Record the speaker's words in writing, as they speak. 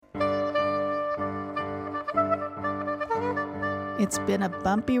It's been a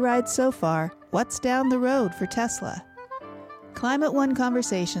bumpy ride so far. What's down the road for Tesla? Climate One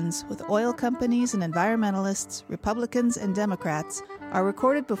conversations with oil companies and environmentalists, Republicans and Democrats are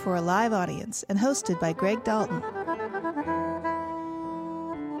recorded before a live audience and hosted by Greg Dalton.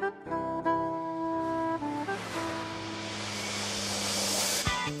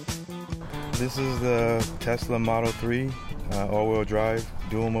 This is the Tesla Model 3 all-wheel drive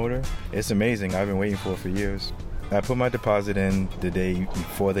dual motor. It's amazing. I've been waiting for it for years. I put my deposit in the day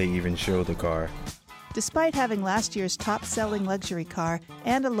before they even showed the car. Despite having last year's top-selling luxury car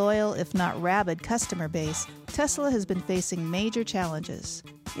and a loyal, if not rabid, customer base, Tesla has been facing major challenges.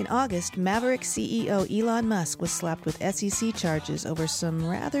 In August, Maverick CEO Elon Musk was slapped with SEC charges over some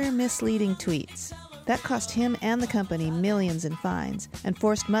rather misleading tweets. That cost him and the company millions in fines and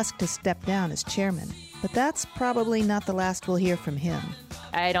forced Musk to step down as chairman. But that's probably not the last we'll hear from him.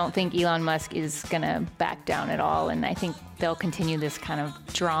 I don't think Elon Musk is going to back down at all, and I think they'll continue this kind of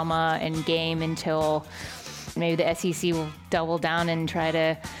drama and game until maybe the SEC will double down and try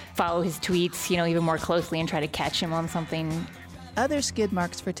to follow his tweets, even more closely and try to catch him on something. Other skid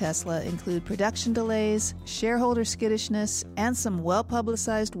marks for Tesla include production delays, shareholder skittishness, and some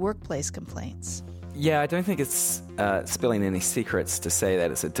well-publicized workplace complaints. Yeah, I don't think it's spilling any secrets to say that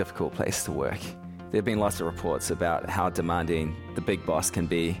it's a difficult place to work. There have been lots of reports about how demanding the big boss can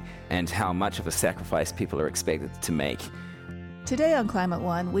be and how much of a sacrifice people are expected to make. Today on Climate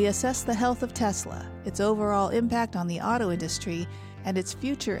One, we assess the health of Tesla, its overall impact on the auto industry, and its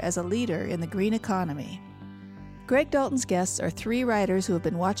future as a leader in the green economy. Greg Dalton's guests are three writers who have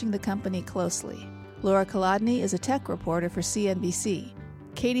been watching the company closely. Laura Kolodny is a tech reporter for CNBC.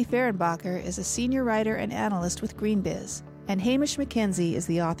 Katie Fehrenbacher is a senior writer and analyst with GreenBiz. And Hamish McKenzie is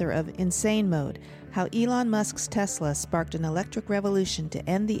the author of Insane Mode, How Elon Musk's Tesla Sparked an Electric Revolution to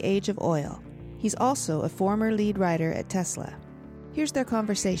End the Age of Oil. He's also a former lead writer at Tesla. Here's their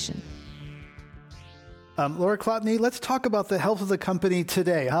conversation. Laura Kolodny, let's talk about the health of the company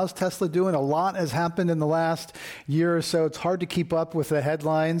today. How's Tesla doing? A lot has happened in the last year or so. It's hard to keep up with the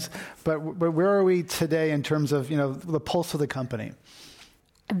headlines, but where are we today in terms of, the pulse of the company?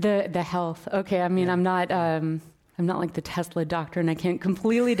 The health. Okay, I'm not like the Tesla doctor, and I can't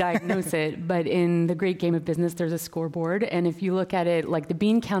completely diagnose it, but in the great game of business, there's a scoreboard, and if you look at it like the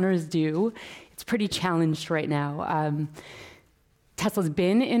bean counters do, it's pretty challenged right now. Tesla's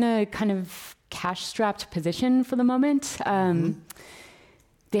been in a kind of cash-strapped position for the moment.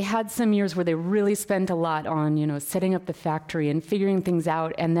 They had some years where they really spent a lot on, setting up the factory and figuring things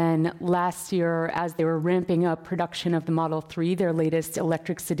out. And then last year, as they were ramping up production of the Model 3, their latest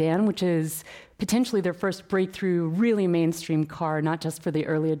electric sedan, which is potentially their first breakthrough, really mainstream car, not just for the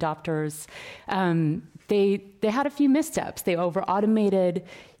early adopters, they had a few missteps. They over-automated.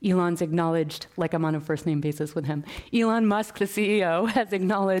 Elon's acknowledged, like I'm on a first-name basis with him, Elon Musk, the CEO, has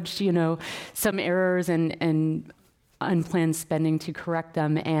acknowledged, some errors and unplanned spending to correct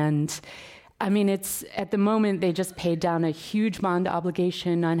them. And it's at the moment they just paid down a huge bond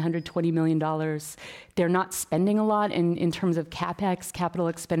obligation, $920 million. They're not spending a lot in terms of CapEx, capital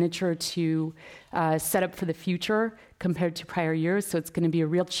expenditure, to set up for the future compared to prior years. So it's going to be a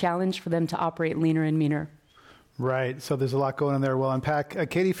real challenge for them to operate leaner and meaner. Right. So there's a lot going on there. We'll unpack.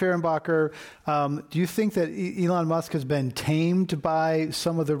 Katie Fehrenbacher, do you think that Elon Musk has been tamed by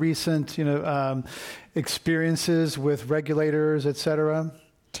some of the recent, experiences with regulators, et cetera?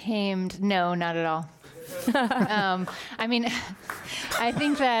 Tamed? No, not at all. I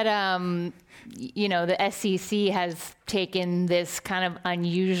think that, the SEC has taken this kind of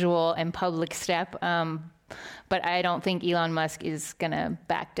unusual and public step, but I don't think Elon Musk is going to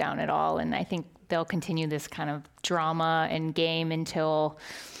back down at all. And I think they'll continue this kind of drama and game until,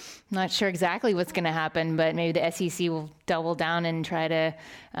 I'm not sure exactly what's going to happen, but maybe the SEC will double down and try to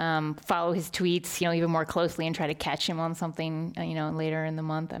follow his tweets, even more closely and try to catch him on something, later in the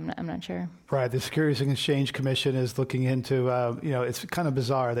month. I'm not sure. Right. The Securities and Exchange Commission is looking into, it's kind of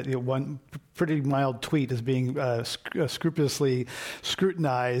bizarre that one pretty mild tweet is being scrupulously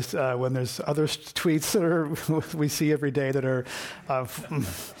scrutinized when there's other tweets that we see every day that are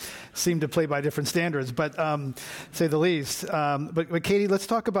seem to play by different standards, but say the least. But Katie, let's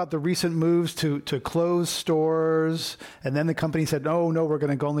talk about the recent moves to close stores, and then the company said, no, we're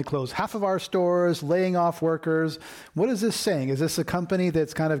going to only close half of our stores, laying off workers. What is this saying? Is this a company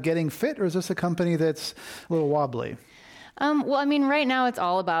that's kind of getting fit, or is this a company that's a little wobbly? Right now it's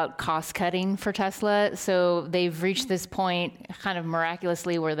all about cost cutting for Tesla. So they've reached this point kind of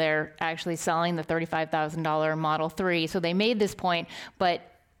miraculously where they're actually selling the $35,000 Model 3. So they made this point, but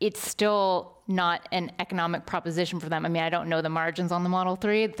it's still not an economic proposition for them. I mean, I don't know the margins on the Model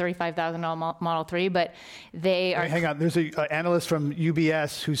 3, the $35,000 Model 3, but they are... Hang on. There's an analyst from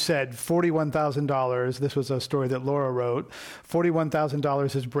UBS who said $41,000. This was a story that Laura wrote.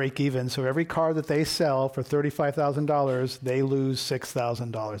 $41,000 is break even. So every car that they sell for $35,000, they lose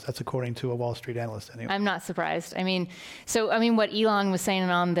 $6,000. That's according to a Wall Street analyst anyway. I'm not surprised. What Elon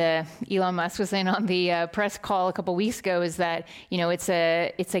Musk was saying on the press call a couple weeks ago is that, it's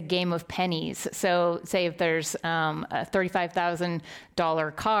a game of pennies. So say if there's a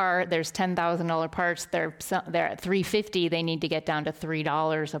 $35,000 car, there's $10,000 parts, they're at $350, they need to get down to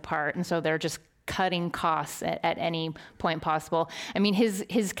 $3 a part. And so they're just cutting costs at any point possible. I mean,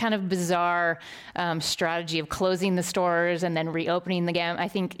 his kind of bizarre strategy of closing the stores and then reopening the game, I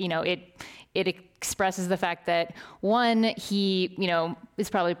think, it expresses the fact that, one, he, is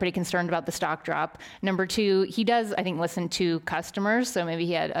probably pretty concerned about the stock drop. Number two, he does, I think, listen to customers, so maybe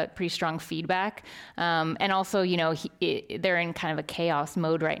he had a pretty strong feedback. And also, they're in kind of a chaos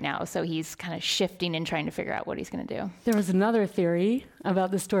mode right now, so he's kind of shifting and trying to figure out what he's going to do. There was another theory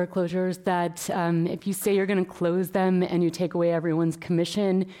about the store closures that if you say you're going to close them and you take away everyone's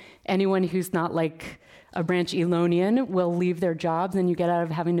commission, anyone who's not like a branch Elonian will leave their jobs and you get out of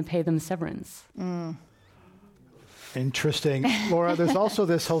having to pay them severance. Interesting. Laura, there's also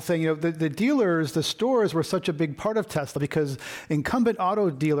this whole thing, the dealers, the stores were such a big part of Tesla because incumbent auto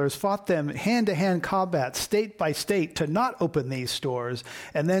dealers fought them hand-to-hand combat, state by state, to not open these stores.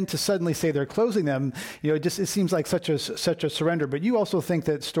 And then to suddenly say they're closing them, it seems like such a surrender. But you also think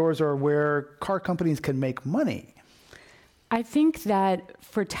that stores are where car companies can make money. I think that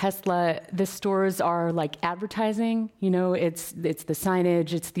for Tesla, the stores are like advertising. It's the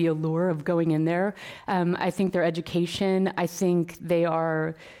signage, it's the allure of going in there. I think their education, I think they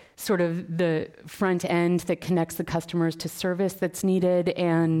are sort of the front end that connects the customers to service that's needed.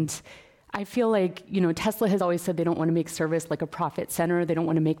 And I feel like, Tesla has always said they don't want to make service like a profit center. They don't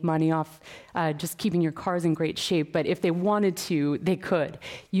want to make money off just keeping your cars in great shape. But if they wanted to, they could.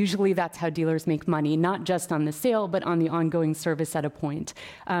 Usually that's how dealers make money, not just on the sale, but on the ongoing service at a point.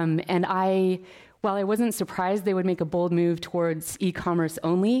 While I wasn't surprised they would make a bold move towards e-commerce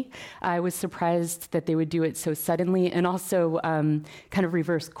only, I was surprised that they would do it so suddenly and also kind of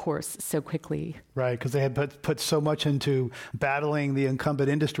reverse course so quickly. Right, because they had put so much into battling the incumbent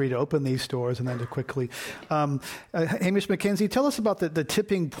industry to open these stores and then to quickly. Hamish McKenzie, tell us about the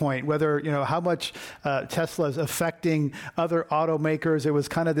tipping point, whether, how much Tesla is affecting other automakers. It was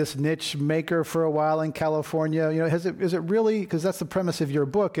kind of this niche maker for a while in California. Is it really, because that's the premise of your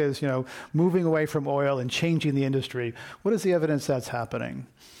book, is, moving away from oil and changing the industry. What is the evidence that's happening?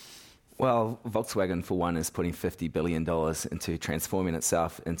 Well, Volkswagen, for one, is putting $50 billion into transforming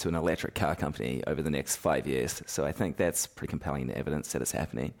itself into an electric car company over the next 5 years. So I think that's pretty compelling evidence that it's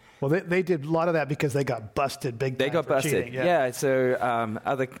happening. Well, they did a lot of that because they got busted big time. They got busted, cheating. yeah. So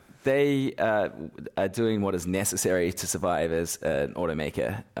they are doing what is necessary to survive as an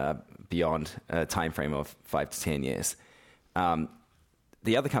automaker beyond a time frame of 5 to 10 years.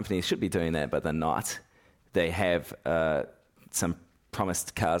 The other companies should be doing that, but they're not. They have some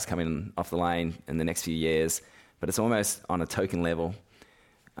promised cars coming off the line in the next few years, but it's almost on a token level.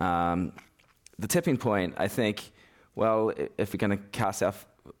 The tipping point, I think, well, if we're going to cast our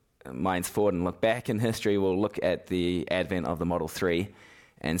minds forward and look back in history, we'll look at the advent of the Model 3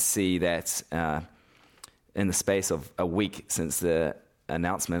 and see that in the space of a week since the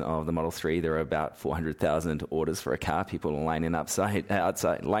announcement of the Model 3, there are about 400,000 orders for a car. People are lining up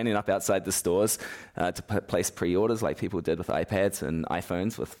outside the stores to place pre-orders like people did with iPads and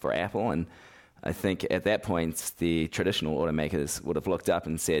iPhones for Apple. And I think at that point, the traditional automakers would have looked up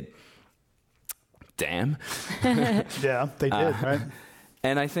and said, damn. Yeah, they did, right?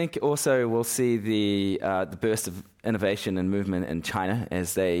 And I think also we'll see the burst of innovation and movement in China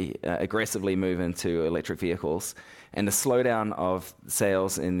as they aggressively move into electric vehicles. And the slowdown of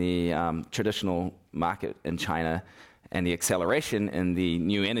sales in the traditional market in China and the acceleration in the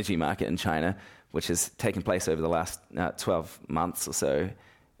new energy market in China, which has taken place over the last 12 months or so,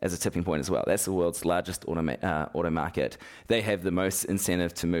 as a tipping point as well. That's the world's largest auto market. They have the most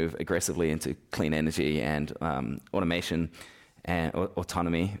incentive to move aggressively into clean energy and automation and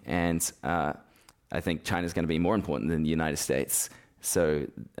autonomy. And I think China's going to be more important than the United States. So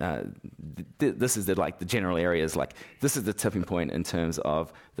this is the general areas. This is the tipping point in terms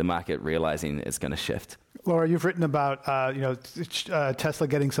of the market realizing it's going to shift. Laura, you've written about Tesla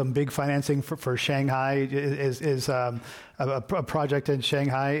getting some big financing for Shanghai. Is a project in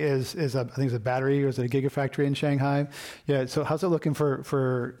Shanghai I think it's a battery, or is it a gigafactory in Shanghai? Yeah. So how's it looking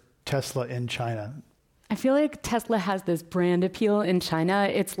for Tesla in China? I feel like Tesla has this brand appeal in China.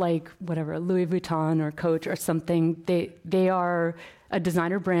 It's like whatever, Louis Vuitton or Coach or something. They are a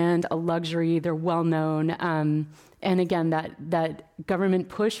designer brand, a luxury. They're well known. And again, that government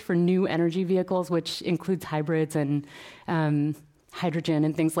push for new energy vehicles, which includes hybrids and hydrogen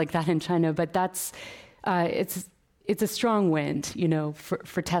and things like that in China. But that's it's a strong wind,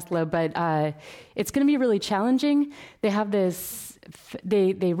 for Tesla. But it's going to be really challenging. They have this.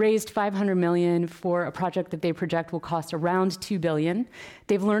 They raised $500 million for a project that they project will cost around $2 billion.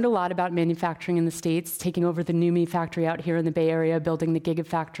 They've learned a lot about manufacturing in the States, taking over the NUMMI factory out here in the Bay Area, building the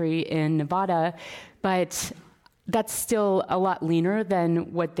Gigafactory in Nevada. But that's still a lot leaner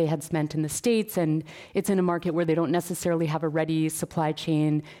than what they had spent in the States, and it's in a market where they don't necessarily have a ready supply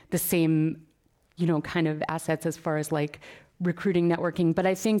chain, the same, kind of assets as far as like recruiting, networking. But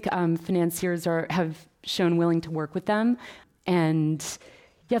I think financiers have shown willing to work with them. And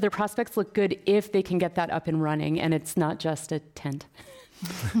yeah, their prospects look good if they can get that up and running, and it's not just a tent.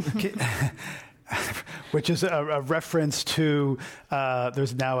 Which is a reference to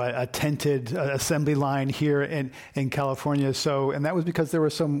there's now a tented assembly line here in California. So, and that was because there were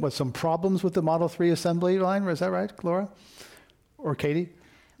some problems with the Model 3 assembly line. Is that right, Laura or Katie?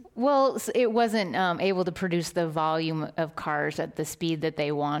 Well, it wasn't able to produce the volume of cars at the speed that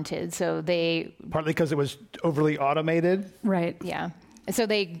they wanted. So they... Partly because it was overly automated? Right. Yeah. So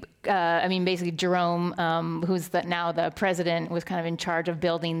they, basically Jerome, who's now the president, was kind of in charge of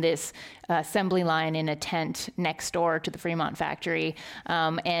building this assembly line in a tent next door to the Fremont factory.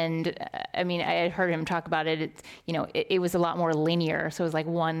 I had heard him talk about it. It was a lot more linear. So it was like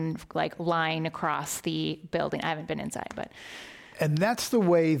one line across the building. I haven't been inside, but... And that's the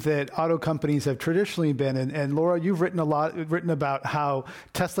way that auto companies have traditionally been. And Laura, you've written about how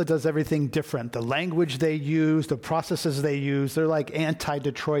Tesla does everything different. The language they use, the processes they use, they're like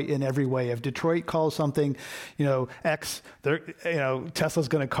anti-Detroit in every way. If Detroit calls something, X, Tesla's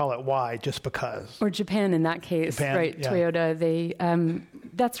going to call it Y just because. Or Japan in that case, Japan, right? Yeah. Toyota,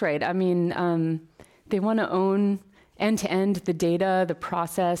 that's right. They want to own end-to-end the data, the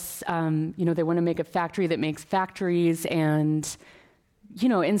process. They want to make a factory that makes factories, and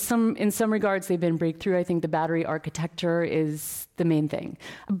in some regards they've been breakthrough. I think the battery architecture is the main thing.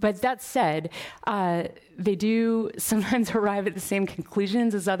 But that said, they do sometimes arrive at the same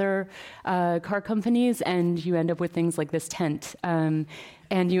conclusions as other car companies, and you end up with things like this tent, and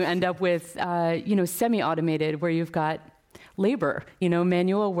you end up with semi-automated, where you've got labor,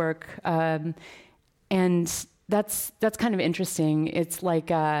 manual work, and that's kind of interesting. It's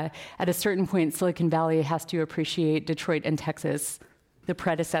like at a certain point, Silicon Valley has to appreciate Detroit and Texas, the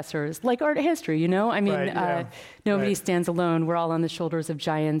predecessors, like art history, Nobody stands alone. We're all on the shoulders of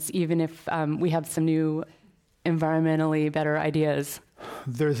giants, even if we have some new environmentally better ideas.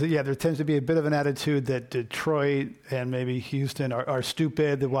 There tends to be a bit of an attitude that Detroit and maybe Houston are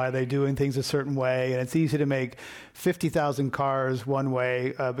stupid, why are they doing things a certain way, and it's easy to make 50,000 cars one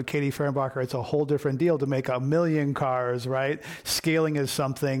way, but Katie Fehrenbacher, it's a whole different deal to make 1 million cars, right? Scaling is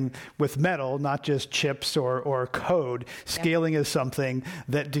something with metal, not just chips or code. Scaling is something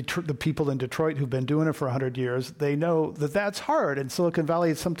that the people in Detroit who've been doing it for 100 years, they know that that's hard. In Silicon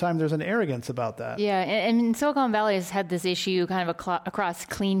Valley, sometimes there's an arrogance about that. Yeah, and Silicon Valley has had this issue kind of across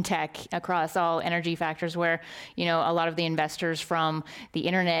clean tech, across all energy factors, where, a lot of the investors from the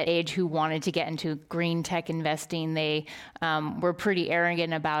internet age who wanted to get into green tech investing, they were pretty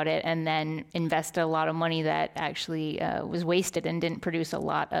arrogant about it, and then invested a lot of money that actually was wasted and didn't produce a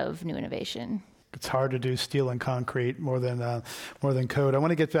lot of new innovation. It's hard to do steel and concrete more than code. I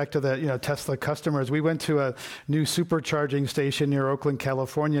want to get back to the Tesla customers. We went to a new supercharging station near Oakland,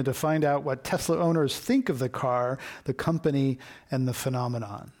 California, to find out what Tesla owners think of the car, the company, and the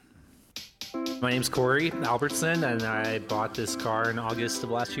phenomenon. My name's Corey Albertson, and I bought this car in August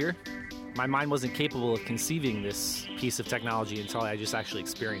of last year. My mind wasn't capable of conceiving this piece of technology until I just actually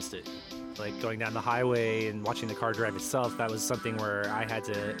experienced it. Like going down the highway and watching the car drive itself, that was something where I had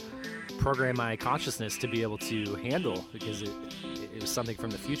to program my consciousness to be able to handle, because it was something from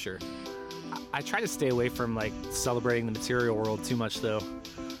the future. I try to stay away from celebrating the material world too much though.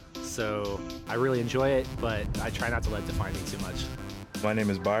 So I really enjoy it, but I try not to let it define me too much. My name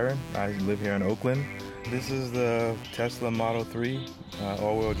is Byron. I live here in Oakland. This is the Tesla Model 3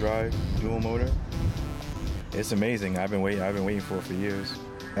 all-wheel drive dual motor. It's amazing. I've been waiting for it for years.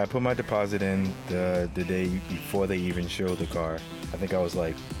 I put my deposit in the day before they even showed the car. I think I was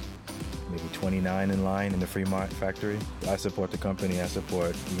maybe 29 in line in the Fremont factory. I support the company. I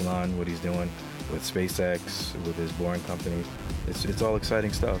support Elon, what he's doing with SpaceX, with his Boring company. It's all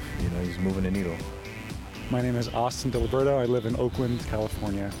exciting stuff. He's moving the needle. My name is Austin DeLiberto. I live in Oakland,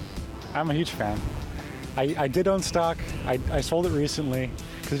 California. I'm a huge fan. I did own stock. I sold it recently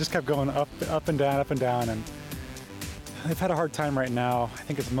because it just kept going up and down, and they've had a hard time right now. I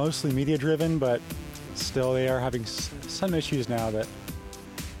think it's mostly media driven, but still they are having some issues now that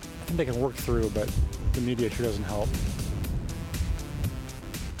I think they can work through, but the media sure doesn't help.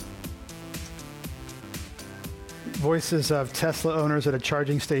 Voices of Tesla owners at a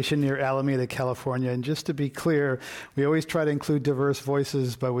charging station near Alameda, California. And just to be clear, we always try to include diverse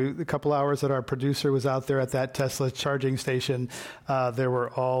voices, but a couple hours that our producer was out there at that Tesla charging station, there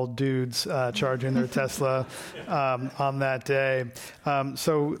were all dudes charging their Tesla on that day.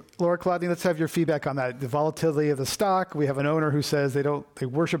 So, Laura Kolodny, let's have your feedback on that. The volatility of the stock. We have an owner who says they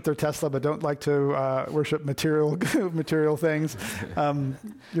worship their Tesla, but don't like to worship material things.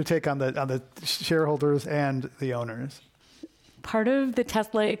 Your take on the shareholders and the owners. Part of the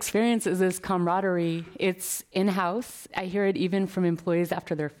Tesla experience is this camaraderie. It's in-house. I hear it even from employees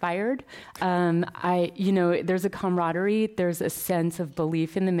after they're fired. There's a camaraderie. There's a sense of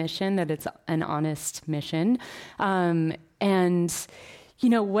belief in the mission, that it's an honest mission. What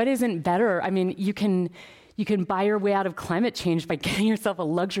isn't better? I mean, you can buy your way out of climate change by getting yourself a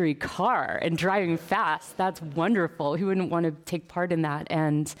luxury car and driving fast. That's wonderful. Who wouldn't want to take part in that?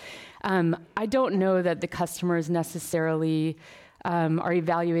 And I don't know that the customers necessarily are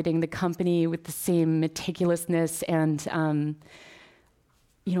evaluating the company with the same meticulousness and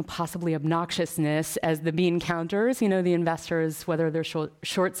possibly obnoxiousness as the bean counters, the investors, whether they're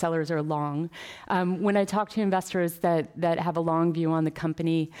short sellers or long. When I talk to investors that have a long view on the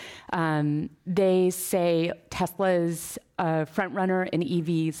company, they say Tesla is a front runner in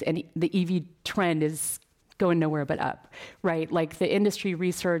EVs, and the EV trend is going nowhere but up, right? Like the industry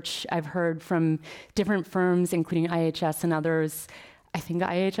research I've heard from different firms, including IHS and others, I think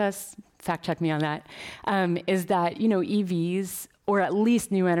IHS, fact check me on that, is that, EVs, or at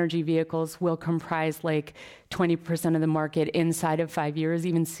least new energy vehicles, will comprise like 20% of the market inside of 5 years,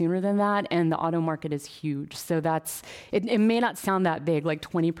 even sooner than that, and the auto market is huge. So it may not sound that big, like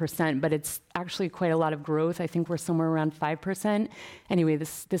 20%, but it's actually quite a lot of growth. I think we're somewhere around 5%. Anyway,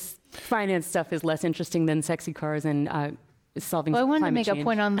 this finance stuff is less interesting than sexy cars and solving climate change. Well, I wanted to make a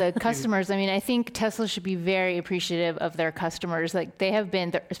point on the customers. I mean, I think Tesla should be very appreciative of their customers. Like they have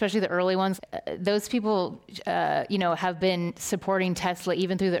been, especially the early ones. Those people, have been supporting Tesla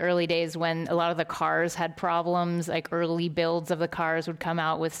even through the early days when a lot of the cars had problems. Like early builds of the cars would come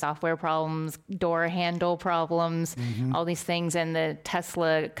out with software problems, door handle problems, all these things. And the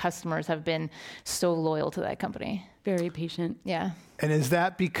Tesla customers have been so loyal to that company. Very patient. Yeah. And is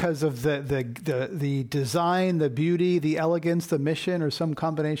that because of the design, the beauty, the elegance, the mission, or some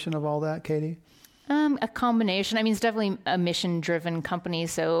combination of all that, Katie? A combination. I mean, it's definitely a mission-driven company.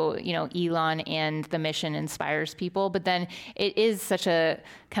 So, Elon and the mission inspires people. But then it is such a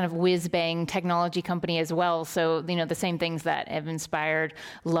kind of whiz-bang technology company as well. So, the same things that have inspired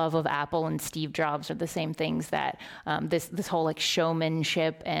love of Apple and Steve Jobs are the same things that this whole like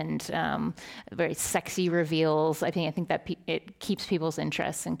showmanship and very sexy reveals. I think that it keeps people's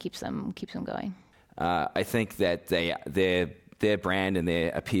interest and keeps them going. I think that their brand and their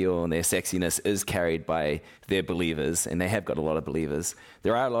appeal and their sexiness is carried by their believers, and they have got a lot of believers.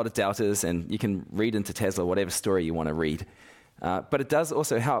 There are a lot of doubters, and you can read into Tesla whatever story you want to read. But it does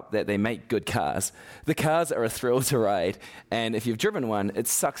also help that they make good cars. The cars are a thrill to ride, and if you've driven one, it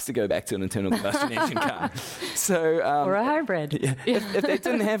sucks to go back to an internal combustion engine car. So, or a hybrid. Yeah, if they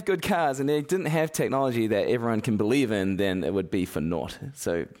didn't have good cars and they didn't have technology that everyone can believe in, then it would be for naught.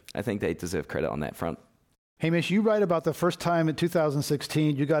 So I think they deserve credit on that front. Hamish, you write about the first time in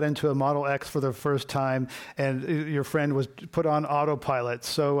 2016 you got into a Model X for the first time, and your friend was put on autopilot.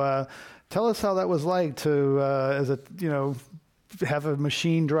 So tell us how that was like to, have a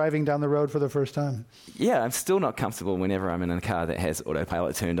machine driving down the road for the first time. Yeah, I'm still not comfortable whenever I'm in a car that has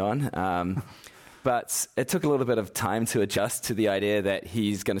autopilot turned on. But it took a little bit of time to adjust to the idea that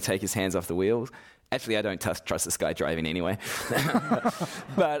he's going to take his hands off the wheel. Actually, I don't trust this guy driving anyway.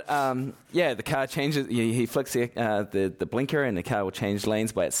 But the car changes. He flicks the blinker, and the car will change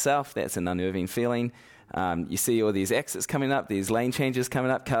lanes by itself. That's an unnerving feeling. You see all these exits coming up, these lane changes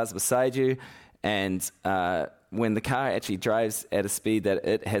coming up, cars beside you, and when the car actually drives at a speed that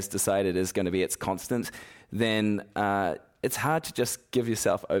it has decided is going to be its constant, then it's hard to just give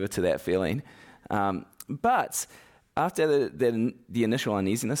yourself over to that feeling. But after the initial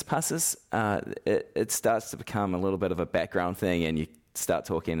uneasiness passes, it starts to become a little bit of a background thing, and you start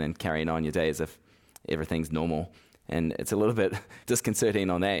talking and carrying on your day as if everything's normal. And it's a little bit disconcerting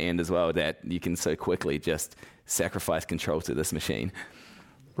on that end as well, that you can so quickly just sacrifice control to this machine.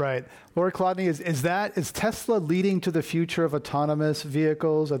 Right. Laura Kolodny, is Tesla leading to the future of autonomous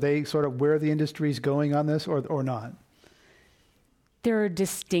vehicles? Are they sort of where the industry is going on this or not? They're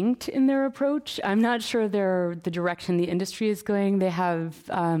distinct in their approach. I'm not sure they're the direction the industry is going. They have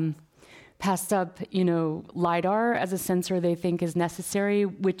passed up, LiDAR as a sensor they think is necessary,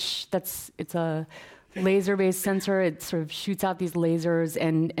 it's a laser-based sensor. It sort of shoots out these lasers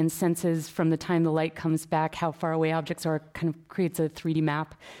and senses from the time the light comes back how far away objects are, kind of creates a 3D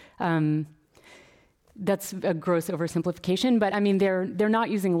map. That's a gross oversimplification, but I mean, they're not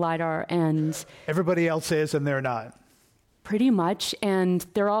using LiDAR, and everybody else is, and they're not. Pretty much, and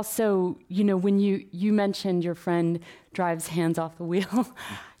they're also, when you mentioned your friend drives hands off the wheel,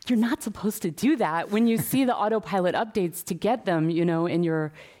 you're not supposed to do that. When you see the autopilot updates to get them, in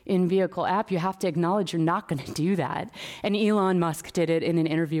your in-vehicle app, you have to acknowledge you're not going to do that. And Elon Musk did it in an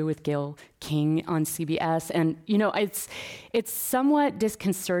interview with Gayle King on CBS. And, it's somewhat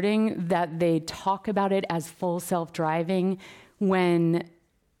disconcerting that they talk about it as full self-driving when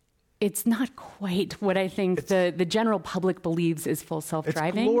it's not quite what I think the general public believes is full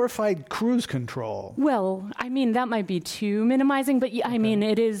self-driving. It's glorified cruise control. Well, I mean, that might be too minimizing, but I mean,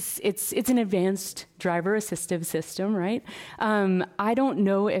 it's an advanced driver assistive system, right? I don't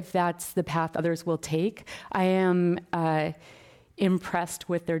know if that's the path others will take. I am impressed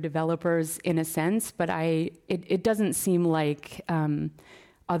with their developers in a sense, but it doesn't seem like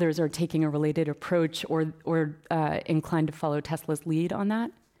others are taking a related approach or inclined to follow Tesla's lead on that.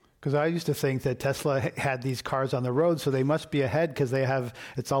 Because I used to think that Tesla had these cars on the road, so they must be ahead because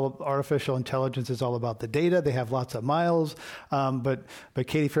it's all artificial intelligence is all about the data. They have lots of miles. But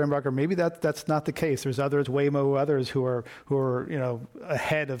Katie Fehrenbacher, maybe that's not the case. There's others, Waymo, others who are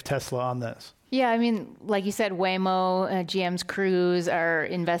ahead of Tesla on this. Yeah, I mean, like you said, Waymo, GM's Cruise are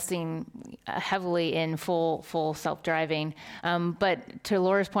investing heavily in full self-driving. But to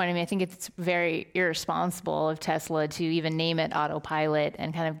Laura's point, I mean, I think it's very irresponsible of Tesla to even name it autopilot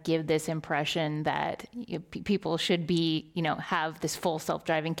and kind of give this impression that people should be, have this full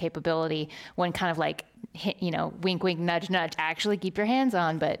self-driving capability when kind of like, wink, wink, nudge, nudge, actually keep your hands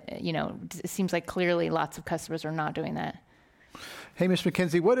on. But, it seems like clearly lots of customers are not doing that. Hamish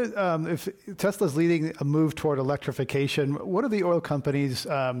McKenzie, what is, if Tesla's leading a move toward electrification, what are the oil companies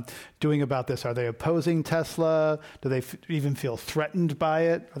doing about this? Are they opposing Tesla? Do they even feel threatened by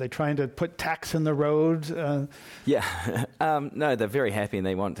it? Are they trying to put tax in the road? No, they're very happy and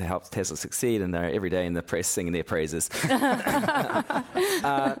they want to help Tesla succeed, and they're every day in the press singing their praises. No,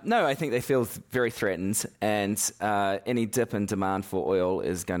 I think they feel very threatened, and any dip in demand for oil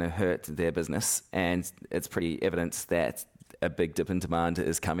is going to hurt their business, and it's pretty evident that a big dip in demand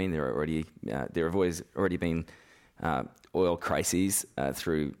is coming. There have always already been oil crises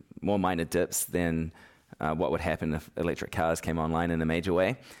through more minor dips than what would happen if electric cars came online in a major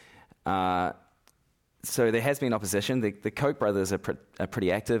way. So there has been opposition. The Koch brothers are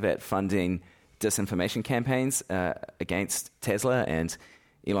pretty active at funding disinformation campaigns against Tesla and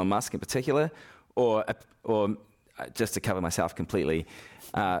Elon Musk in particular, or just to cover myself completely,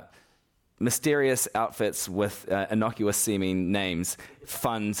 mysterious outfits with innocuous-seeming names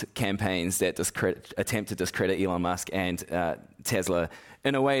fund campaigns that attempt to discredit Elon Musk and Tesla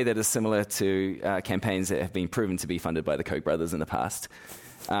in a way that is similar to campaigns that have been proven to be funded by the Koch brothers in the past.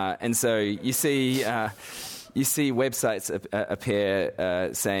 And so you see websites appear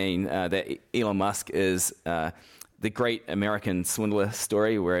saying that Elon Musk is the great American swindler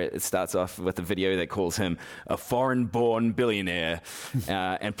story, where it starts off with a video that calls him a foreign-born billionaire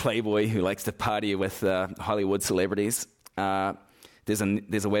and playboy who likes to party with Hollywood celebrities. There's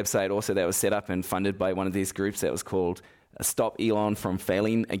a website also that was set up and funded by one of these groups that was called Stop Elon from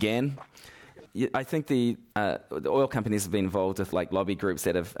Failing Again. I think the oil companies have been involved with lobby groups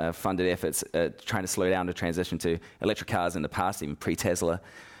that have funded efforts trying to slow down the transition to electric cars in the past, even pre-Tesla.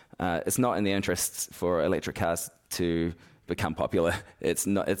 It's not in the interests for electric cars to become popular. It's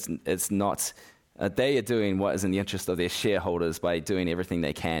not. They are doing what is in the interest of their shareholders by doing everything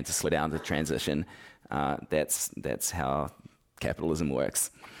they can to slow down the transition. That's how capitalism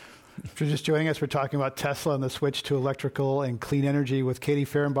works. If you're just joining us, we're talking about Tesla and the switch to electrical and clean energy with Katie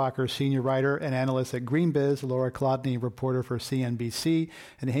Fehrenbacher, senior writer and analyst at GreenBiz, Laura Kolodny, reporter for CNBC,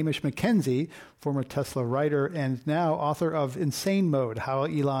 and Hamish McKenzie, former Tesla writer and now author of Insane Mode, How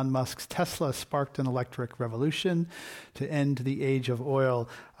Elon Musk's Tesla Sparked an Electric Revolution to End the Age of Oil.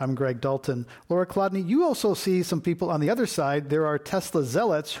 I'm Greg Dalton. Laura Kolodny, you also see some people on the other side. There are Tesla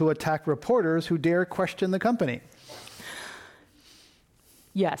zealots who attack reporters who dare question the company.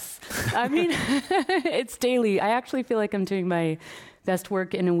 Yes. I mean, it's daily. I actually feel like I'm doing my best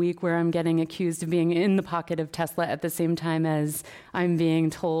work in a week where I'm getting accused of being in the pocket of Tesla at the same time as I'm being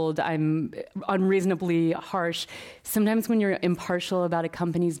told I'm unreasonably harsh. Sometimes when you're impartial about a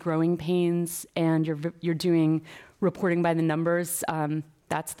company's growing pains and you're doing reporting by the numbers,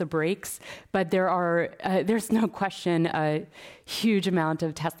 that's the breaks. But there's no question a huge amount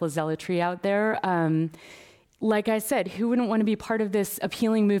of Tesla zealotry out there. Like I said, who wouldn't want to be part of this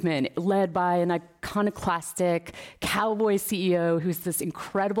appealing movement led by an iconoclastic cowboy CEO who's this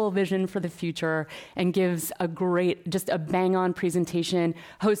incredible vision for the future and gives just a bang-on presentation,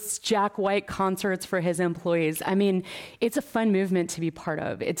 hosts Jack White concerts for his employees. I mean, it's a fun movement to be part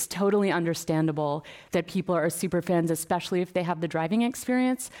of. It's totally understandable that people are super fans, especially if they have the driving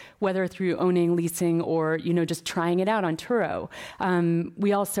experience, whether through owning, leasing, or, just trying it out on Turo.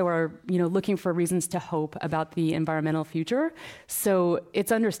 We also are, looking for reasons to hope about the environmental future. So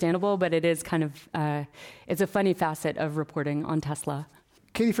it's understandable, but it is kind of, it's a funny facet of reporting on Tesla.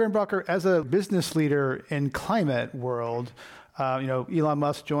 Katie Fehrenbacher, as a business leader in climate world, Elon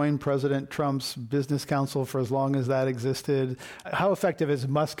Musk joined President Trump's business council for as long as that existed. How effective is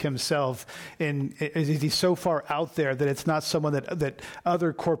Musk himself? Is he so far out there that it's not someone that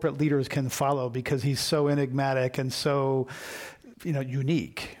other corporate leaders can follow because he's so enigmatic and so,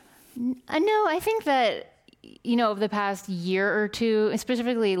 unique? No, I think that over the past year or two,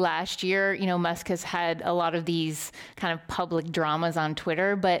 specifically last year, Musk has had a lot of these kind of public dramas on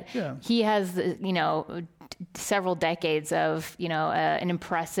Twitter, but he has, several decades of, an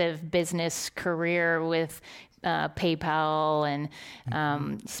impressive business career with PayPal and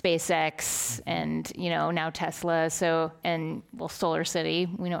SpaceX and, now Tesla. So, and Solar City,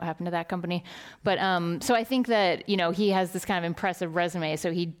 we know what happened to that company. But so I think that, he has this kind of impressive resume.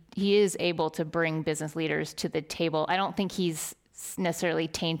 So he is able to bring business leaders to the table. I don't think he's necessarily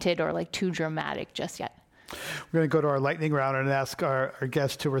tainted or too dramatic just yet. We're going to go to our lightning round and ask our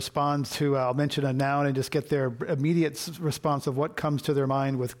guests to respond to, I'll mention a noun and just get their immediate response of what comes to their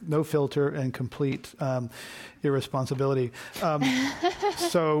mind with no filter and complete irresponsibility.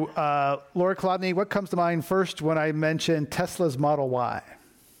 So, Laura Kolodny, what comes to mind first when I mention Tesla's Model Y?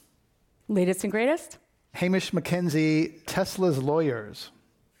 Latest and greatest? Hamish McKenzie, Tesla's lawyers.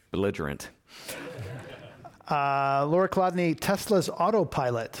 Belligerent. Laura Kolodny, Tesla's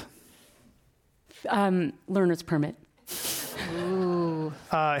autopilot. Learner's permit. Ooh.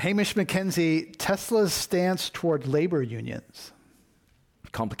 Hamish McKenzie, Tesla's stance toward labor unions.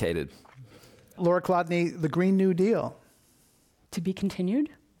 Complicated. Laura Kolodny, the Green New Deal. To be continued.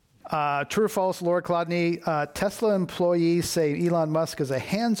 True or false, Laura Kolodny, Tesla employees say Elon Musk is a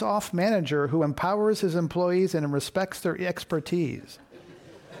hands-off manager who empowers his employees and respects their expertise.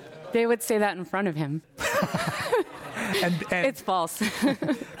 They would say that in front of him. and it's false.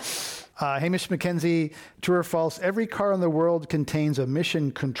 Hamish McKenzie, true or false, every car in the world contains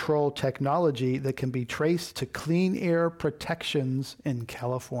emission control technology that can be traced to clean air protections in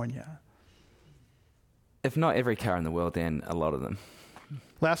California. If not every car in the world, then a lot of them.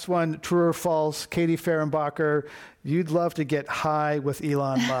 Last one, true or false, Katie Fehrenbacher, you'd love to get high with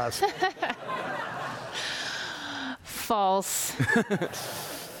Elon Musk. False.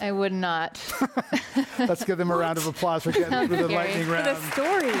 I would not. Let's give them a round of applause for getting through the lightning round. For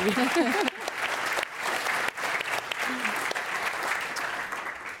the story.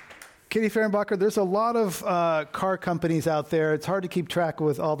 Katie Fehrenbacher, there's a lot of car companies out there. It's hard to keep track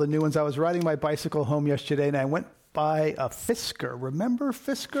with all the new ones. I was riding my bicycle home yesterday, and I went by a Fisker. Remember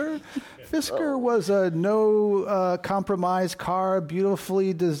Fisker? Fisker was a no-compromise car,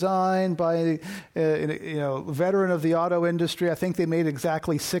 beautifully designed by a veteran of the auto industry. I think they made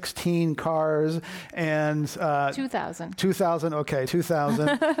exactly 16 cars. And 2,000. 2,000, okay,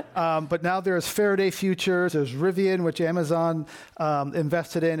 2,000. But now there's Faraday Futures, there's Rivian, which Amazon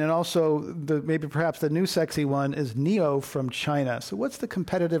invested in, and also maybe perhaps the new sexy one is NIO from China. So what's the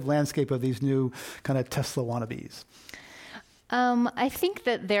competitive landscape of these new kind of Tesla wannabes? I think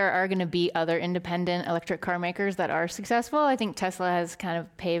that there are going to be other independent electric car makers that are successful. I think Tesla has kind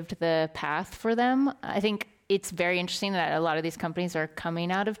of paved the path for them. I think it's very interesting that a lot of these companies are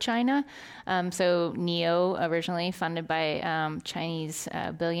coming out of China. So NIO, originally funded by Chinese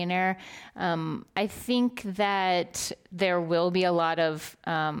billionaire. I think that there will be a lot of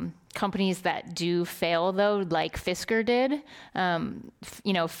companies that do fail, though, like Fisker did.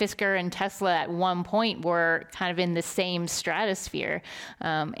 Fisker and Tesla at one point were kind of in the same stratosphere.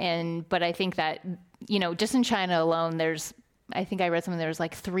 But I think that, just in China alone, there's I think I read something, there was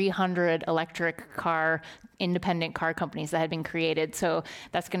like 300 independent car companies that had been created. So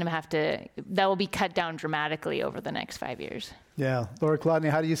that will be cut down dramatically over the next 5 years. Yeah. Laura Kolodny,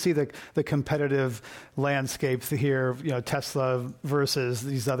 how do you see the competitive landscape here, Tesla versus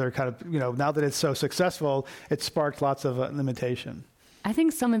these other kind of, now that it's so successful, it sparked lots of limitation? I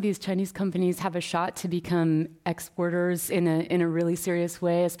think some of these Chinese companies have a shot to become exporters in a really serious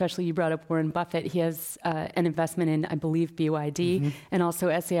way, especially you brought up Warren Buffett. He has an investment in, I believe, BYD and also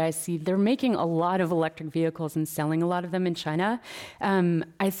SAIC. They're making a lot of electric vehicles and selling a lot of them in China.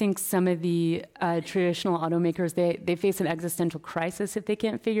 I think some of the traditional automakers, they face an existential crisis if they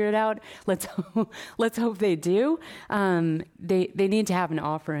can't figure it out. Let's hope they do. They need to have an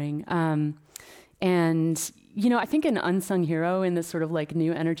offering. I think an unsung hero in this sort of like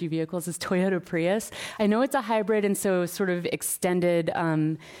new energy vehicles is Toyota Prius. I know it's a hybrid and so sort of extended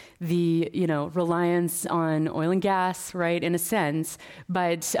the reliance on oil and gas, right, in a sense.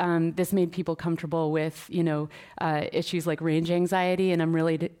 But this made people comfortable with issues like range anxiety, and I'm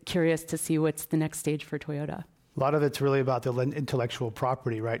really curious to see what's the next stage for Toyota. A lot of it's really about the intellectual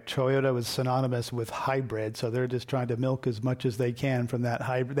property, right? Toyota was synonymous with hybrid, so they're just trying to milk as much as they can from that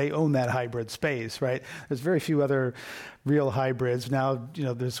hybrid. They own that hybrid space, right? There's very few other real hybrids. Now,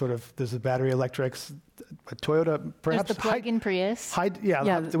 there's the battery electrics. Toyota, perhaps there's the plug-in Prius.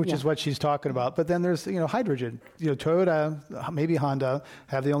 Which is what she's talking about. But then there's hydrogen. Toyota, maybe Honda,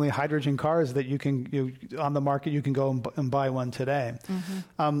 have the only hydrogen cars that you can on the market. You can go and buy one today.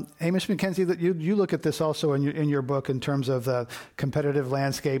 Hamish McKenzie, that you look at this also in your book in terms of the competitive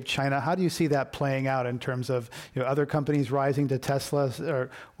landscape. China, how do you see that playing out in terms of other companies rising to Tesla,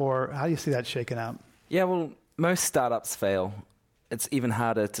 or how do you see that shaking out? Yeah, well, most startups fail. It's even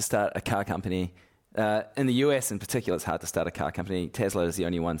harder to start a car company. In the US in particular, it's hard to start a car company. Tesla is the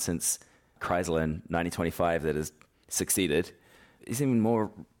only one since Chrysler in 1925 that has succeeded. It's even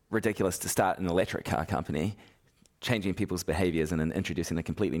more ridiculous to start an electric car company, changing people's behaviors and then introducing a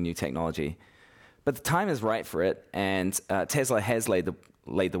completely new technology. But the time is right for it, and Tesla has laid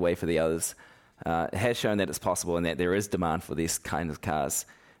the way for the others. It has shown that it's possible and that there is demand for these kinds of cars.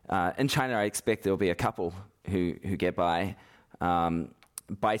 In China, I expect there will be a couple who get by.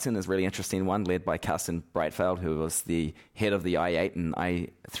 Byton is a really interesting one, led by Carsten Breitfeld, who was the head of the i8 and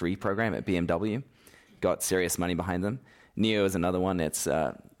i3 program at BMW. Got serious money behind them. NIO is another one that's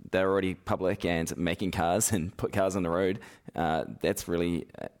they're already public and making cars and put cars on the road. That's really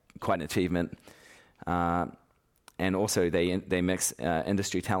quite an achievement. And also they mix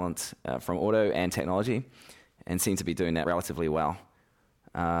industry talent from auto and technology and seem to be doing that relatively well.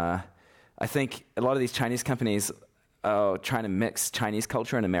 I think a lot of these Chinese companies are trying to mix Chinese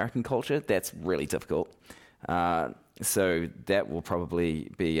culture and American culture. That's really difficult. So that will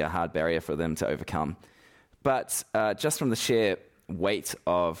probably be a hard barrier for them to overcome. But just from the sheer weight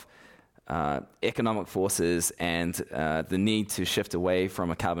of economic forces and the need to shift away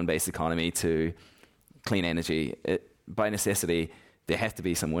from a carbon-based economy to clean energy, by necessity, there have to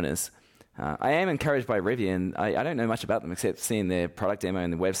be some winners. I am encouraged by Rivian. I don't know much about them except seeing their product demo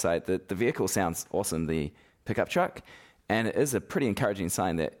on the website. The vehicle sounds awesome, the pickup truck, and it is a pretty encouraging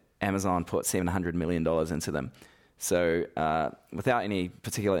sign that Amazon put $700 million into them. So without any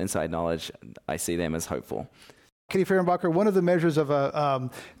particular inside knowledge, I see them as hopeful. Katie Fehrenbacher, one of the measures of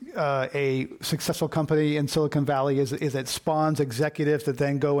a successful company in Silicon Valley is it spawns executives that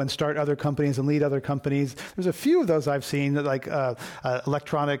then go and start other companies and lead other companies. There's a few of those I've seen, like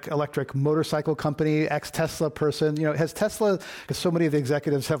electric motorcycle company, ex-Tesla person. Has Tesla, because so many of the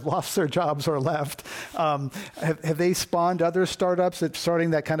executives have lost their jobs or left, have they spawned other startups that's starting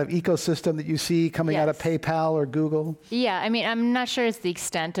that kind of ecosystem that you see coming out of PayPal or Google? Yeah, I mean, I'm not sure it's the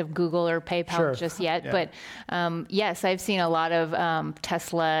extent of Google or PayPal just yet, but yes, I've seen a lot of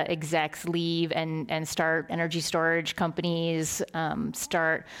Tesla execs leave and start energy storage companies,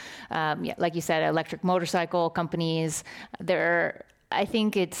 like you said, electric motorcycle companies. I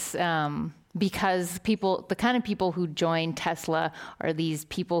think it's because the kind of people who join Tesla are these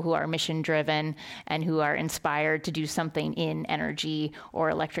people who are mission driven and who are inspired to do something in energy or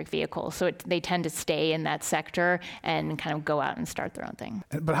electric vehicles. So they tend to stay in that sector and kind of go out and start their own thing.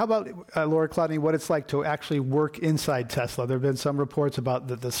 But how about, Laura Kolodny, what it's like to actually work inside Tesla? There have been some reports about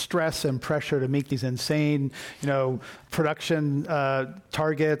the stress and pressure to meet these insane, production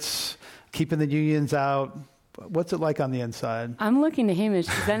targets, keeping the unions out. What's it like on the inside? I'm looking to Hamish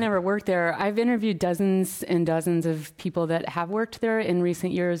because I never worked there. I've interviewed dozens and dozens of people that have worked there in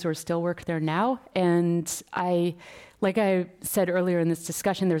recent years or still work there now. And I like I said earlier in this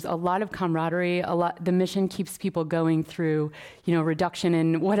discussion, there's a lot of camaraderie. The mission keeps people going through, reduction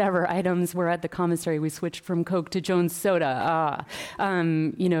in whatever items. We're at the commissary. We switched from Coke to Jones Soda.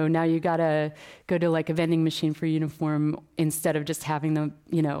 Now you gotta go to like a vending machine for uniform instead of just having them,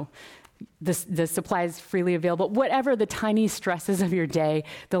 the supplies freely available. Whatever the tiny stresses of your day,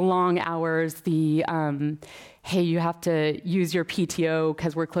 the long hours, the hey, you have to use your PTO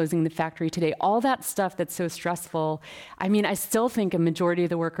because we're closing the factory today. All that stuff that's so stressful. I mean, I still think a majority of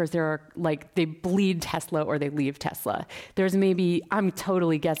the workers there are like they bleed Tesla or they leave Tesla. There's maybe, I'm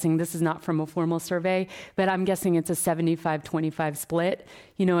totally guessing, this is not from a formal survey, but I'm guessing it's a 75-25 split,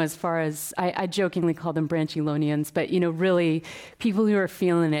 as far as, I jokingly call them Branchelonians, but, really people who are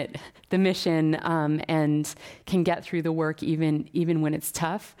feeling it, the mission, and can get through the work even when it's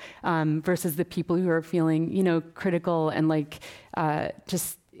tough, versus the people who are feeling, critical and like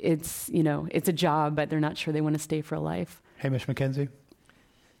just it's a job, but they're not sure they want to stay for a life. Hamish McKenzie.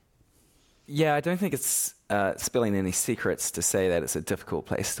 Yeah, I don't think it's spilling any secrets to say that it's a difficult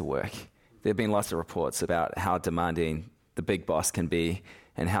place to work. There have been lots of reports about how demanding the big boss can be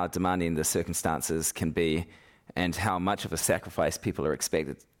and how demanding the circumstances can be and how much of a sacrifice people are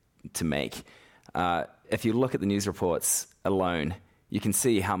expected to make. If you look at the news reports alone, you can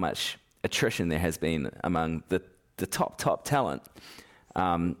see how much attrition there has been among the top talent.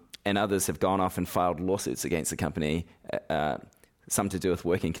 And others have gone off and filed lawsuits against the company, some to do with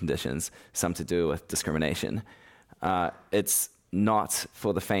working conditions, some to do with discrimination. It's not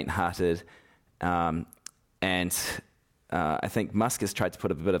for the faint-hearted, and I think Musk has tried to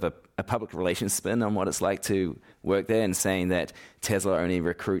put a bit of a public relations spin on what it's like to work there and saying that Tesla only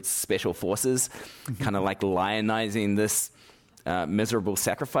recruits special forces, kind of like lionizing this miserable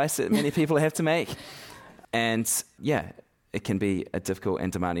sacrifice that many people have to make. And yeah, it can be a difficult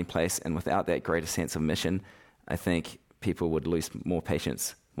and demanding place, and without that greater sense of mission, I think people would lose more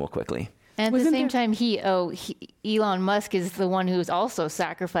patience more quickly. And at the same time, Elon Musk is the one who's also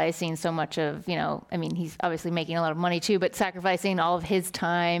sacrificing so much of, he's obviously making a lot of money too, but sacrificing all of his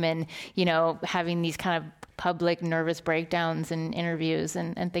time and, having these kind of public nervous breakdowns and interviews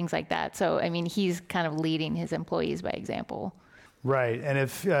and things like that. So, he's kind of leading his employees by example. Right, and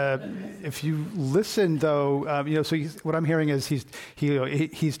if you listen, though, what I'm hearing is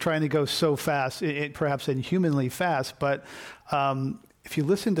he's trying to go so fast, perhaps inhumanly fast. But if you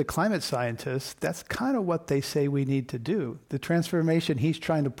listen to climate scientists, that's kind of what they say we need to do. The transformation he's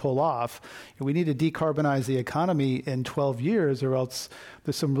trying to pull off, we need to decarbonize the economy in 12 years, or else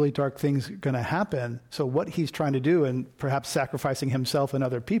there's some really dark things going to happen. So what he's trying to do, and perhaps sacrificing himself and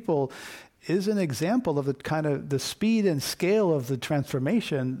other people, is an example of the kind of the speed and scale of the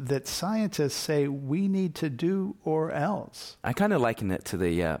transformation that scientists say we need to do or else. I kind of liken it to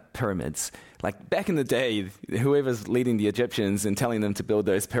the pyramids. Like back in the day, whoever's leading the Egyptians and telling them to build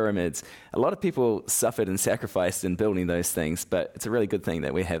those pyramids, a lot of people suffered and sacrificed in building those things, but it's a really good thing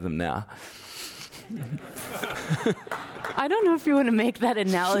that we have them now. I don't know if you want to make that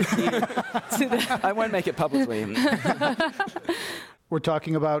analogy. I won't make it publicly. We're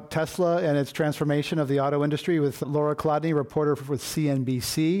talking about Tesla and its transformation of the auto industry with Laura Kolodny, reporter with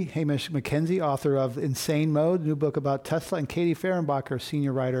CNBC, Hamish McKenzie, author of Insane Mode, new book about Tesla, and Katie Fehrenbacher,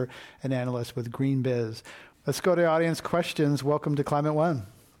 senior writer and analyst with GreenBiz. Let's go to audience questions. Welcome to Climate One.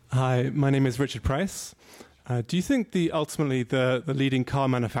 Hi, my name is Richard Price. Do you think ultimately the leading car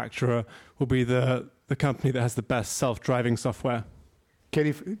manufacturer will be the company that has the best self-driving software?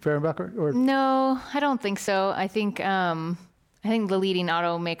 Katie Fehrenbacher? No, I don't think so. I think the leading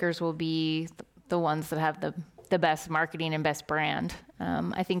automakers will be the ones that have the best marketing and best brand.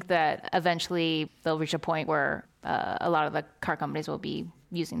 I think that eventually they'll reach a point where a lot of the car companies will be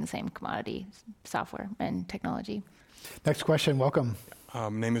using the same commodity software and technology. Next question, welcome. My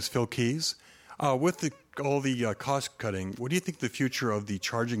name is Phil Keys. With all the cost cutting, what do you think the future of the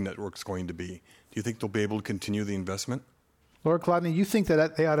charging network is going to be? Do you think they'll be able to continue the investment? Laura Kolodny, you think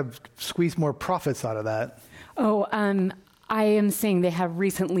that they ought to squeeze more profits out of that? I am saying they have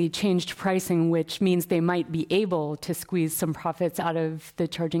recently changed pricing, which means they might be able to squeeze some profits out of the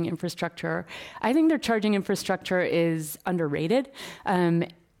charging infrastructure. I think their charging infrastructure is underrated.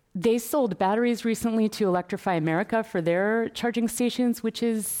 They sold batteries recently to Electrify America for their charging stations, which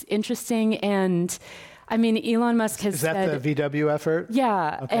is interesting. And Elon Musk has said... Is that the VW effort?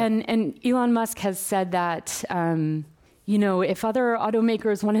 Yeah. Okay. And Elon Musk has said that... if other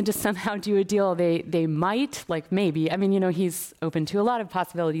automakers wanted to somehow do a deal, they might, maybe. He's open to a lot of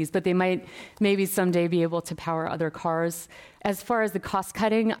possibilities, but they might maybe someday be able to power other cars As far as the cost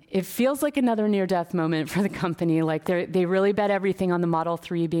cutting, it feels like another near-death moment for the company. Like they really bet everything on the Model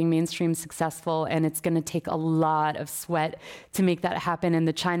 3 being mainstream successful, and it's going to take a lot of sweat to make that happen. And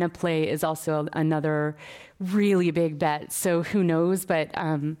the China play is also another really big bet. So who knows? But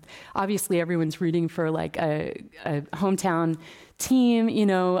obviously everyone's rooting for like a hometown team,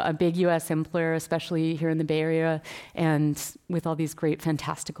 a big U.S. employer, especially here in the Bay Area, and with all these great,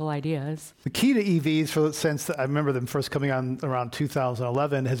 fantastical ideas. The key to EVs, since I remember them first coming on around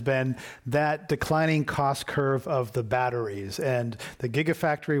 2011, has been that declining cost curve of the batteries. And the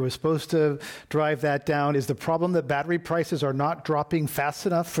Gigafactory was supposed to drive that down. Is the problem that battery prices are not dropping fast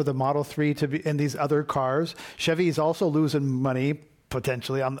enough for the Model 3 to be in these other cars? Chevy is also losing money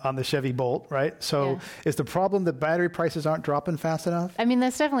potentially on the Chevy Bolt, right? So is the problem that battery prices aren't dropping fast enough? I mean,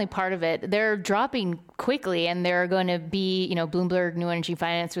 that's definitely part of it. They're dropping quickly, and they're going to be, Bloomberg New Energy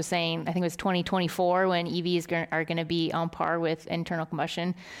Finance was saying, I think it was 2024 when EVs are going to be on par with internal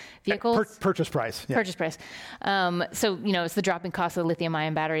combustion vehicles. Purchase price. Yeah. Purchase price. So, it's the dropping cost of the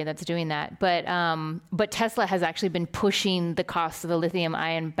lithium-ion battery that's doing that. But Tesla has actually been pushing the cost of the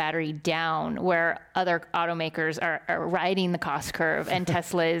lithium-ion battery down, where other automakers are riding the cost curve, and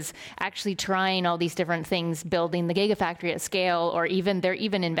Tesla is actually trying all these different things, building the Gigafactory at scale, or they're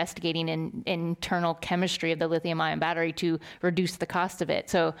even investigating in internal chemistry of the lithium-ion battery to reduce the cost of it.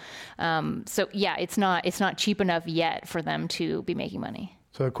 So it's not cheap enough yet for them to be making money.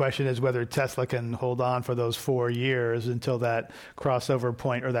 So the question is whether Tesla can hold on for those 4 years until that crossover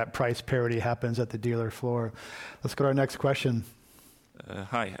point or that price parity happens at the dealer floor. Let's go to our next question.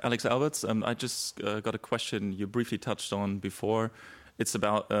 Hi, Alex Alberts. I just got a question you briefly touched on before. It's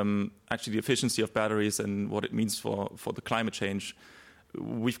about actually the efficiency of batteries and what it means for the climate change.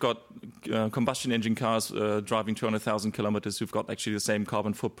 We've got combustion engine cars driving 200,000 kilometers who've got actually the same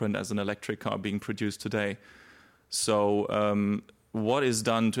carbon footprint as an electric car being produced today. So what is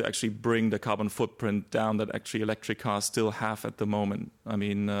done to actually bring the carbon footprint down that actually electric cars still have at the moment? I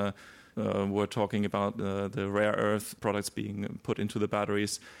mean, we're talking about the rare earth products being put into the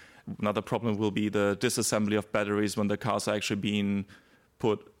batteries. Another problem will be the disassembly of batteries when the cars are actually being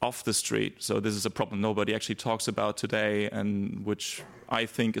put off the street. So this is a problem nobody actually talks about today, and which I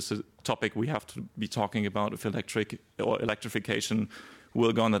think is a topic we have to be talking about if electrification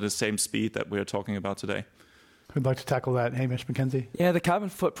will go on at the same speed that we're talking about today. Who'd like to tackle that? Hamish McKenzie? Yeah, the carbon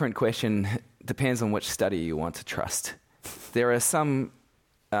footprint question depends on which study you want to trust. There are some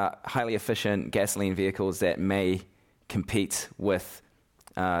highly efficient gasoline vehicles that may compete with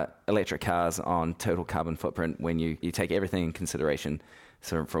electric cars on total carbon footprint when you take everything in consideration,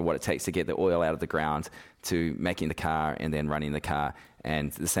 so for what it takes to get the oil out of the ground, to making the car and then running the car,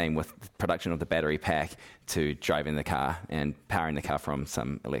 and the same with production of the battery pack, to driving the car and powering the car from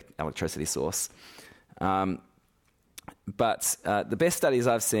some electricity source. But the best studies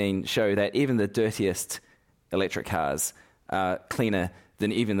I've seen show that even the dirtiest electric cars are cleaner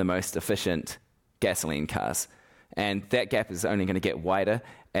than even the most efficient gasoline cars. And that gap is only going to get wider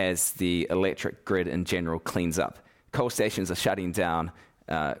as the electric grid in general cleans up. Coal stations are shutting down,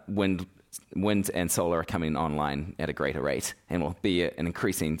 wind and solar are coming online at a greater rate, and will be an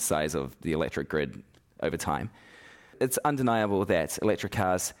increasing size of the electric grid over time. It's undeniable that electric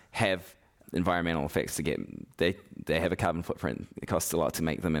cars have environmental effects to get. They have a carbon footprint. It costs a lot to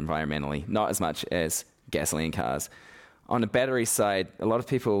make them environmentally, not as much as gasoline cars. On the battery side, a lot of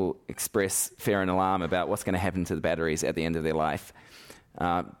people express fear and alarm about what's going to happen to the batteries at the end of their life.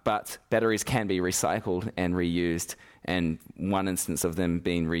 But batteries can be recycled and reused, and one instance of them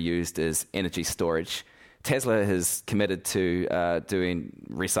being reused is energy storage. Tesla has committed to doing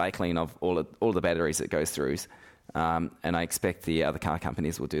recycling of all the batteries it goes through, and I expect the other car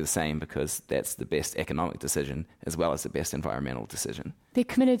companies will do the same, because that's the best economic decision as well as the best environmental decision. They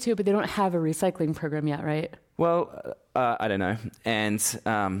committed to it, but they don't have a recycling program yet, right? Well, I don't know, and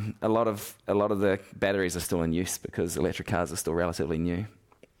a lot of the batteries are still in use because electric cars are still relatively new.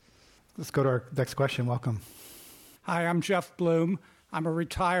 Let's go to our next question. Welcome. Hi, I'm Jeff Bloom. I'm a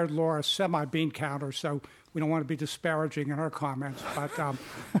retired LoRa semi-bean counter, so we don't want to be disparaging in our comments. But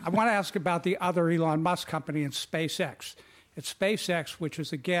I want to ask about the other Elon Musk company in SpaceX. It's SpaceX, which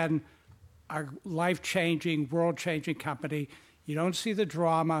is, again, a life-changing, world-changing company. You don't see the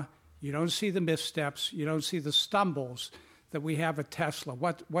drama. You don't see the missteps. You don't see the stumbles that we have at Tesla.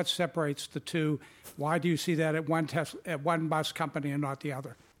 What separates the two? Why do you see that at one Musk company and not the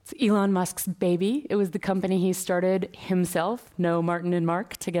other? It's Elon Musk's baby. It was the company he started himself. No Martin and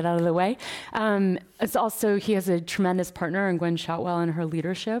Mark, to get out of the way. It's also, he has a tremendous partner in Gwen Shotwell and her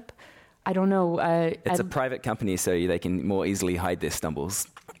leadership. I don't know. It's a private company, so they can more easily hide their stumbles.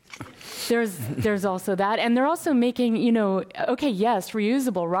 There's also that. And they're also making, yes,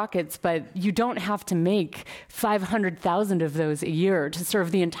 reusable rockets, but you don't have to make 500,000 of those a year to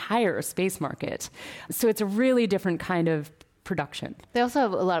serve the entire space market. So it's a really different kind of production. They also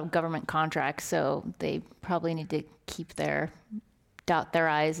have a lot of government contracts, so they probably need to dot their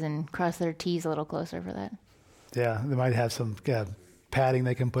I's and cross their T's a little closer for that. Yeah, they might have some padding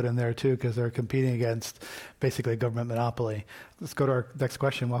they can put in there too, because they're competing against basically a government monopoly. Let's go to our next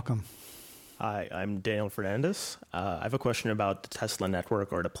question. Welcome. Hi, I'm Daniel Fernandez. I have a question about the Tesla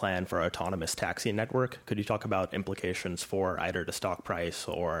network or the plan for autonomous taxi network. Could you talk about implications for either the stock price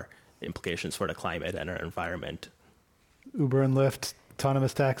or implications for the climate and our environment? Uber and Lyft,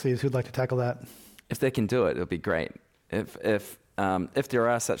 autonomous taxis, who'd like to tackle that? If they can do it, it'll be great. If there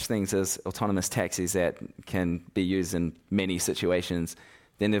are such things as autonomous taxis that can be used in many situations,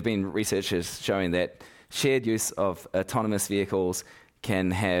 then there have been researchers showing that shared use of autonomous vehicles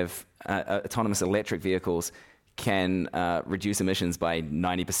can have autonomous electric vehicles can reduce emissions by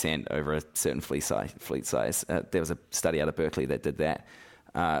 90% over a certain fleet size. There was a study out of Berkeley that did that.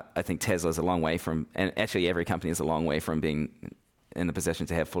 I think Tesla's a long way from, and actually every company is a long way from being in the position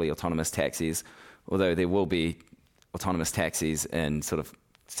to have fully autonomous taxis, although there will be autonomous taxis in sort of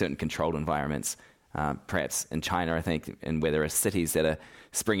certain controlled environments, perhaps in China, I think, and where there are cities that are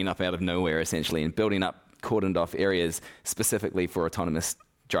springing up out of nowhere, essentially, and building up cordoned off areas specifically for autonomous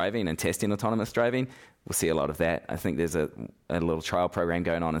driving and testing autonomous driving. We'll see a lot of that. I think there's a little trial program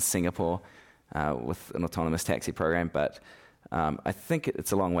going on in Singapore with an autonomous taxi program, but I think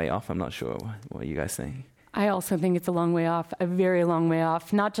it's a long way off. I'm not sure what you guys think. I also think it's a long way off, a very long way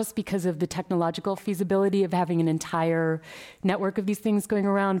off, not just because of the technological feasibility of having an entire network of these things going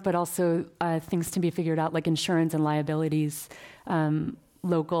around, but also things to be figured out like insurance and liabilities,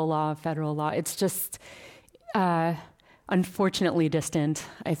 local law, federal law. It's just unfortunately distant,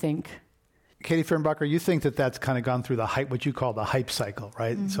 I think. Katie Fernbacher, you think that that's kind of gone through the hype, what you call the hype cycle,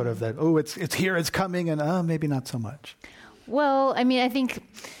 right? Mm-hmm. Sort of that, it's here, it's coming, and maybe not so much. Well, I mean, I think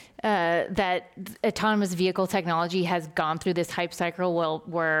that autonomous vehicle technology has gone through this hype cycle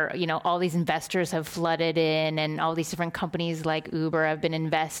where all these investors have flooded in, and all these different companies like Uber have been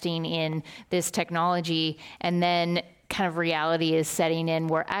investing in this technology, and then kind of reality is setting in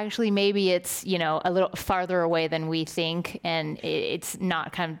where actually maybe it's a little farther away than we think, and it's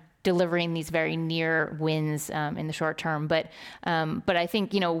not kind of delivering these very near wins in the short term. But I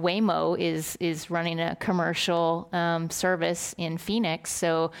think Waymo is running a commercial service in Phoenix,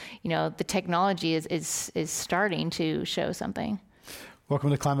 so the technology is starting to show something. Welcome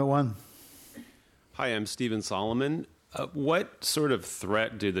to Climate One. Hi, I'm Stephen Solomon. What sort of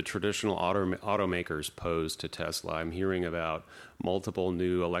threat do the traditional automakers pose to Tesla? I'm hearing about multiple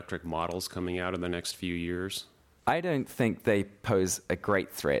new electric models coming out in the next few years. I don't think they pose a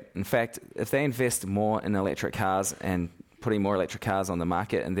great threat. In fact, if they invest more in electric cars and putting more electric cars on the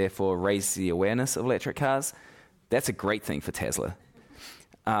market and therefore raise the awareness of electric cars, that's a great thing for Tesla.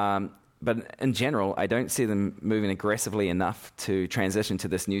 But in general, I don't see them moving aggressively enough to transition to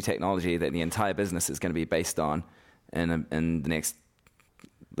this new technology that the entire business is going to be based on in the next,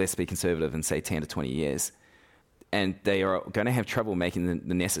 let's be conservative and say 10 to 20 years. And they are going to have trouble making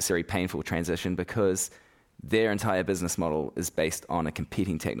the necessary painful transition because their entire business model is based on a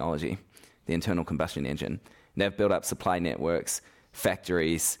competing technology, the internal combustion engine. And they've built up supply networks,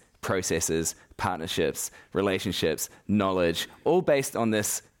 factories, processes, partnerships, relationships, knowledge, all based on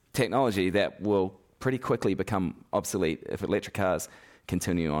this technology that will pretty quickly become obsolete if electric cars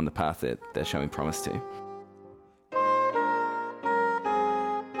continue on the path that they're showing promise to.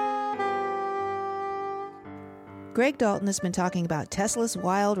 Greg Dalton has been talking about Tesla's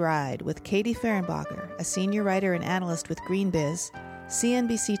wild ride with Katie Fernbacher, a senior writer and analyst with GreenBiz,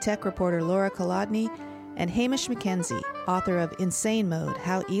 CNBC tech reporter Laura Kolodny, and Hamish McKenzie, author of Insane Mode,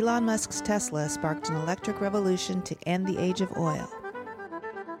 How Elon Musk's Tesla Sparked an Electric Revolution to End the Age of Oil.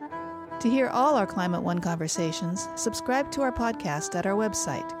 To hear all our Climate One conversations, subscribe to our podcast at our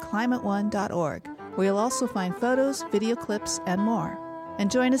website, climateone.org, where you'll also find photos, video clips, and more. And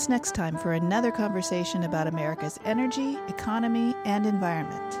join us next time for another conversation about America's energy, economy, and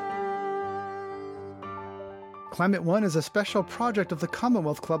environment. Climate One is a special project of the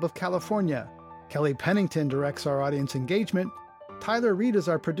Commonwealth Club of California. Kelly Pennington directs our audience engagement. Tyler Reed is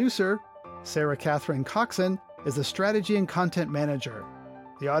our producer. Sarah Catherine Coxon is the strategy and content manager.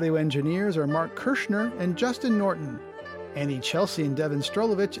 The audio engineers are Mark Kirshner and Justin Norton. Annie Chelsea and Devin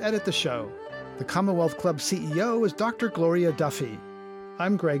Strolovich edit the show. The Commonwealth Club CEO is Dr. Gloria Duffy.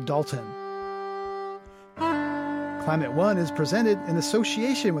 I'm Greg Dalton. Climate One is presented in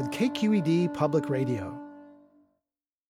association with KQED Public Radio.